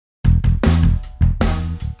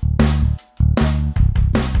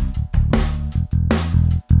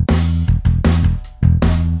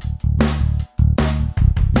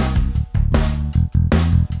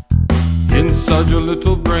your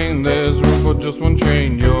little brain, there's room for just one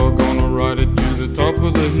train. You're gonna ride it to the top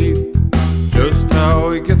of the heap. Just how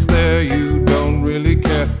it gets there, you don't really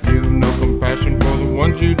care. You've no compassion for the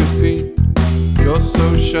ones you defeat. You're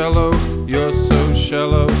so shallow, you're so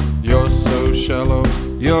shallow, you're so shallow,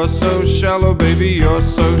 you're so shallow, baby, you're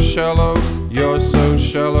so shallow, you're so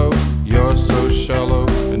shallow, you're so shallow,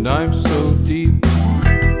 and I'm so deep.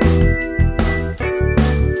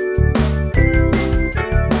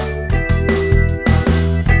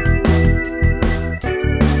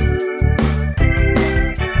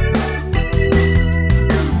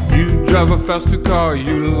 Drive a faster car,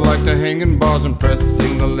 you like to hang in bars,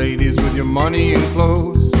 impressing the ladies with your money and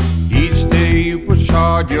clothes. Each day you push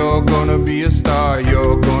hard, you're gonna be a star,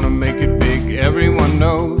 you're gonna make it big, everyone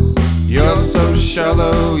knows. You're so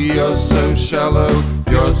shallow, you're so shallow,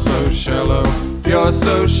 you're so shallow, you're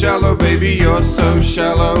so shallow, baby, you're so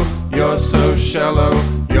shallow, you're so shallow,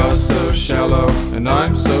 you're so shallow, and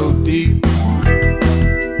I'm so deep.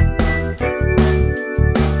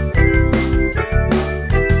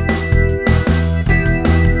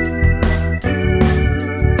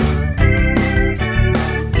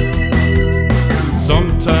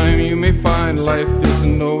 Sometime you may find life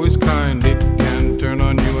isn't always kind. It can turn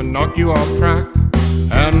on you and knock you off track.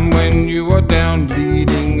 And when you are down,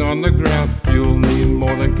 bleeding on the ground, you'll need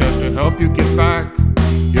more than cash to help you get back.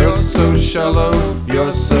 You're so shallow,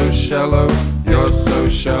 you're so shallow, you're so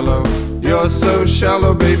shallow, you're so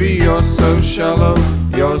shallow, baby, you're so shallow,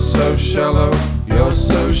 you're so shallow, you're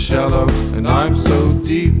so shallow, and I'm so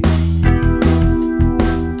deep.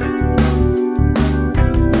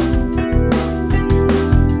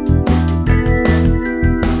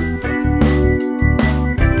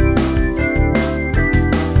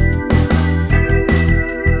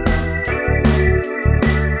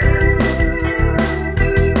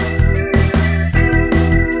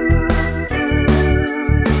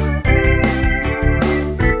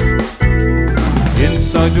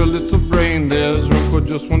 Inside your little brain, there's room for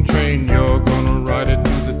just one train. You're gonna ride it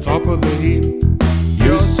to the top of the heap.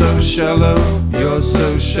 You're so shallow, you're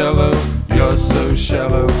so shallow, you're so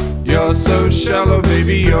shallow, you're so shallow,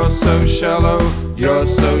 baby, you're so shallow, you're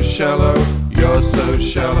so shallow, you're so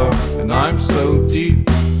shallow, and I'm so deep.